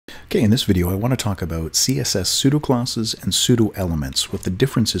Okay, in this video I want to talk about CSS pseudo-classes and pseudo-elements, what the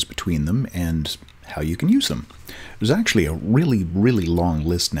difference is between them and how you can use them. There's actually a really long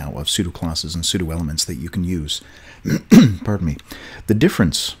list now of pseudo-classes and pseudo-elements that you can use. Pardon me.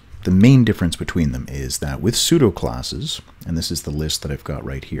 The main difference between them is that with pseudo-classes, and this is the list that I've got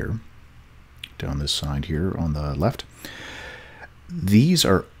right here, down this side here on the left, these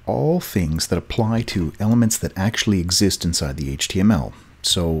are all things that apply to elements that actually exist inside the HTML.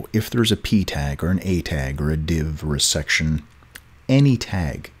 So if there's a P tag or an A tag or a div or a section, any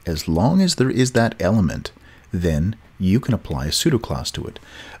tag, as long as there is that element, then you can apply a pseudo-class to it.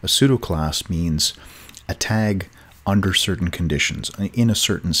 A pseudo-class means a tag under certain conditions, in a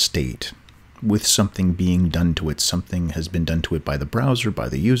certain state, with something being done to it. Something has been done to it by the browser, by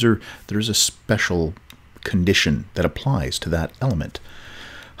the user. There's a special condition that applies to that element.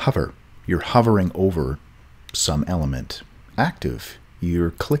 Hover. You're hovering over some element. Active.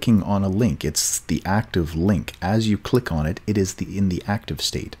 You're clicking on a link. It's the active link. As you click on it, it is in the active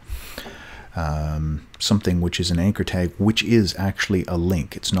state. Something which is an anchor tag, which is actually a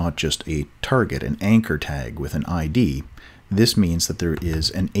link. It's not just a target, an anchor tag with an ID. This means that there is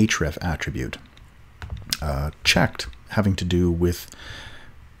an href attribute. Checked, having to do with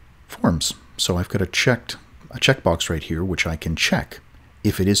forms. So I've got a checkbox right here, which I can check.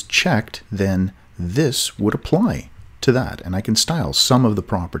 If it is checked, then this would apply to that, and I can style some of the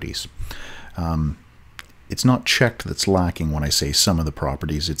properties. It's not checked that's lacking when I say some of the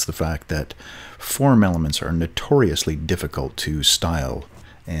properties. It's the fact that form elements are notoriously difficult to style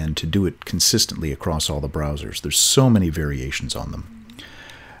and to do it consistently across all the browsers. There's so many variations on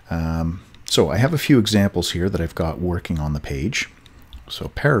them. So I have a few examples here that I've got working on the page. So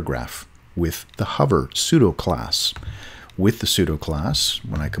paragraph with the hover pseudo-class. With the pseudo-class,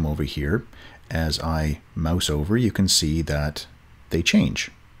 when I come over here, as I mouse over, you can see that they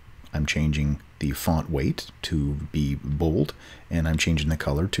change. I'm changing the font weight to be bold, and I'm changing the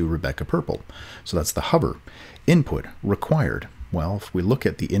color to Rebecca Purple. So that's the hover. Input, required. Well, if we look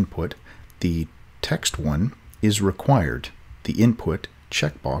at the input, the text one is required. The input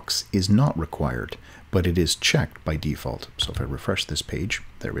checkbox is not required, but it is checked by default. So if I refresh this page,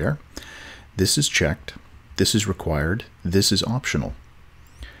 there we are. This is checked. This is required. This is optional.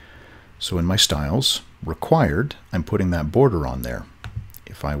 So in my styles, required, I'm putting that border on there.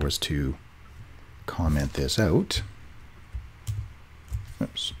 If I was to comment this out,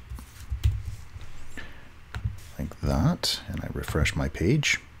 oops, like that, and I refresh my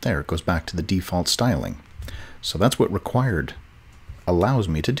page, there, it goes back to the default styling. So that's what required allows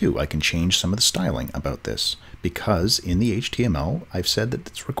me to do. I can change some of the styling about this because in the HTML, I've said that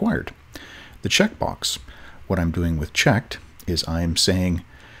it's required. The checkbox, what I'm doing with checked is I'm saying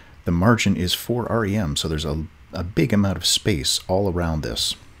the margin is 4 rem, so there's a big amount of space all around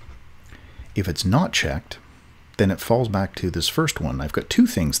this. If it's not checked, then it falls back to this first one. I've got two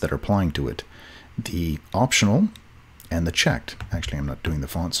things that are applying to it. The optional and the checked. Actually, I'm not doing the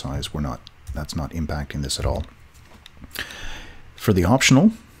font size. That's not impacting this at all. For the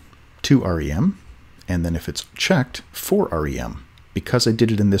optional, 2 rem, and then if it's checked, 4 rem. Because I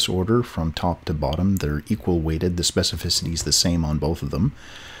did it in this order from top to bottom, they're equal weighted. The specificity is the same on both of them.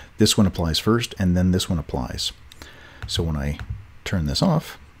 This one applies first, and then this one applies. So when I turn this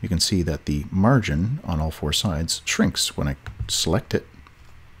off, you can see that the margin on all four sides shrinks. When I select it,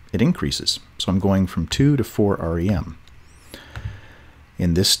 it increases. So I'm going from 2 to 4 rem.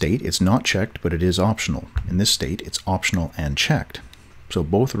 In this state, it's not checked, but it is optional. In this state, it's optional and checked. So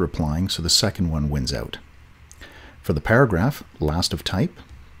both are applying, so the second one wins out. For the paragraph, last of type,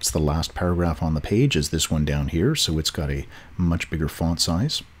 it's the last paragraph on the page is this one down here, so it's got a much bigger font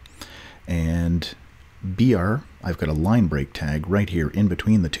size. And BR, I've got a line break tag right here in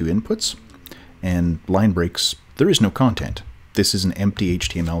between the two inputs. And line breaks, there is no content. This is an empty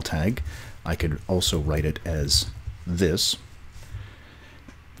HTML tag. I could also write it as this.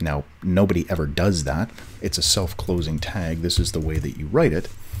 Now, nobody ever does that. It's a self-closing tag. This is the way that you write it.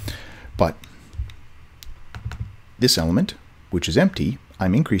 But this element, which is empty,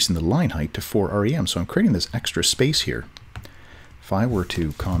 I'm increasing the line height to 4 rem. So I'm creating this extra space here. If I were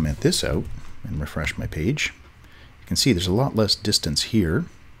to comment this out and refresh my page, you can see there's a lot less distance here.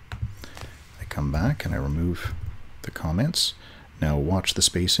 I come back and I remove the comments. Now watch the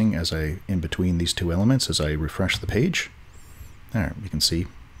spacing as in between these two elements as I refresh the page. There, you can see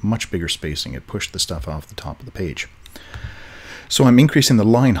much bigger spacing. It pushed the stuff off the top of the page. So I'm increasing the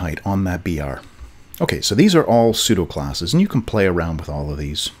line height on that BR. Okay, so these are all pseudo-classes, and you can play around with all of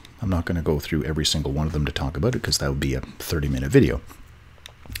these. I'm not going to go through every single one of them to talk about it because that would be a 30-minute video.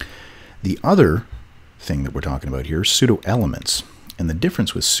 The other thing that we're talking about here is pseudo-elements. And the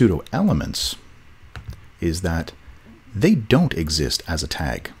difference with pseudo-elements is that they don't exist as a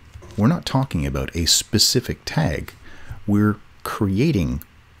tag. We're not talking about a specific tag. We're creating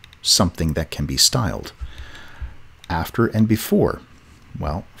something that can be styled. After and before.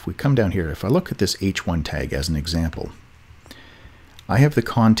 Well, if we come down here, if I look at this h1 tag as an example, I have the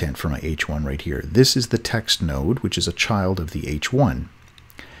content for my h1 right here. This is the text node, which is a child of the h1.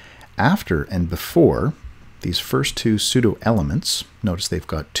 After and before, these first two pseudo-elements, notice they've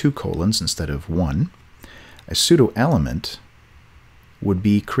got 2 colons instead of 1. A pseudo-element would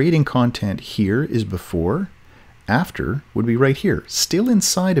be creating content here is before, after would be right here, still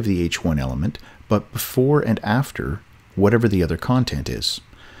inside of the h1 element, but before and after whatever the other content is.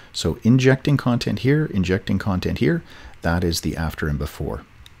 So injecting content here, that is the after and before.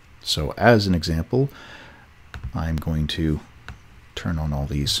 So as an example, I'm going to turn on all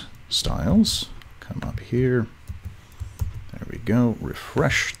these styles, come up here, there we go,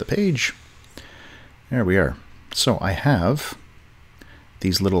 refresh the page. There we are. So I have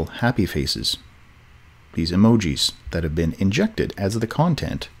these little happy faces, these emojis that have been injected as the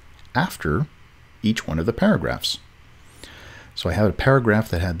content after each one of the paragraphs. So I have a paragraph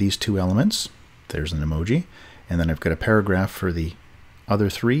that had these 2 elements, there's an emoji, and then I've got a paragraph for the other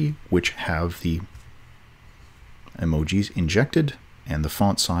 3 which have the emojis injected, and the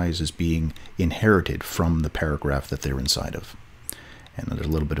font size is being inherited from the paragraph that they're inside of. And there's a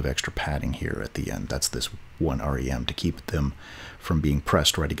little bit of extra padding here at the end. That's this 1 rem to keep them from being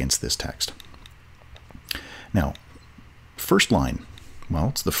pressed right against this text. Now, first line. Well,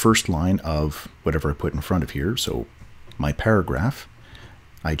 it's the first line of whatever I put in front of here. So my paragraph,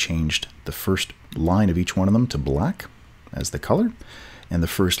 I changed the first line of each one of them to black as the color. And the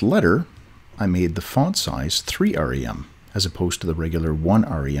first letter, I made the font size 3 rem as opposed to the regular 1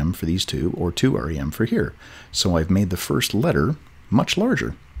 rem for these 2 or 2 rem for here. So I've made the first letter much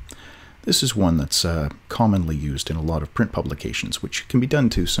larger. This is one that's commonly used in a lot of print publications, which can be done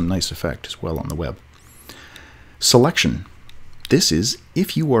to some nice effect as well on the web. Selection. This is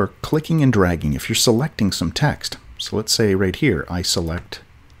if you are clicking and dragging, if you're selecting some text. So let's say right here, I select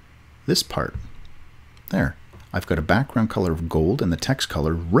this part. There. I've got a background color of gold and the text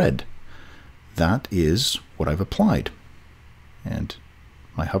color red. That is what I've applied. And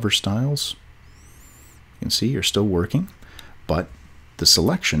my hover styles, you can see, are still working, but the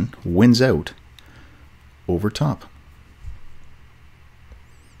selection wins out over top.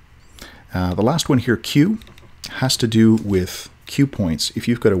 The last one here, Q, has to do with cue points. If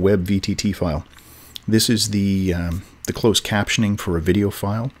you've got a web VTT file, this is the closed captioning for a video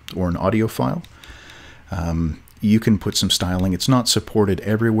file or an audio file. You can put some styling. It's not supported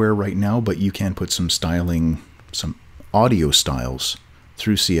everywhere right now, but you can put some styling, some audio styles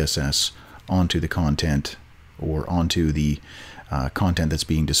through CSS onto the content or onto the content that's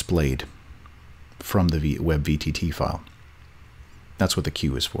being displayed from the web VTT file. That's what the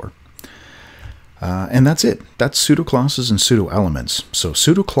Q is for. And that's it. That's pseudo-classes and pseudo-elements. So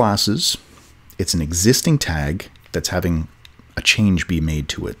pseudo-classes, it's an existing tag that's having a change be made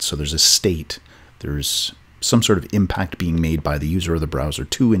to it. So there's a state. There's some sort of impact being made by the user or the browser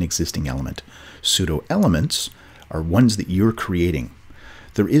to an existing element. Pseudo-elements are ones that you're creating.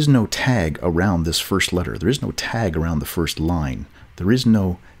 There is no tag around this first letter. There is no tag around the first line. There is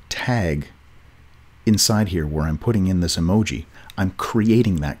no tag inside here where I'm putting in this emoji. I'm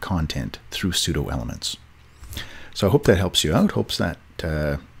creating that content through pseudo-elements. So I hope that helps you out. Hopes that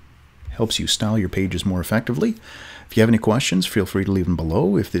helps you style your pages more effectively. If you have any questions, feel free to leave them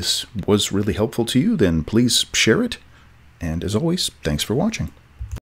below. If this was really helpful to you, then please share it. And as always, thanks for watching.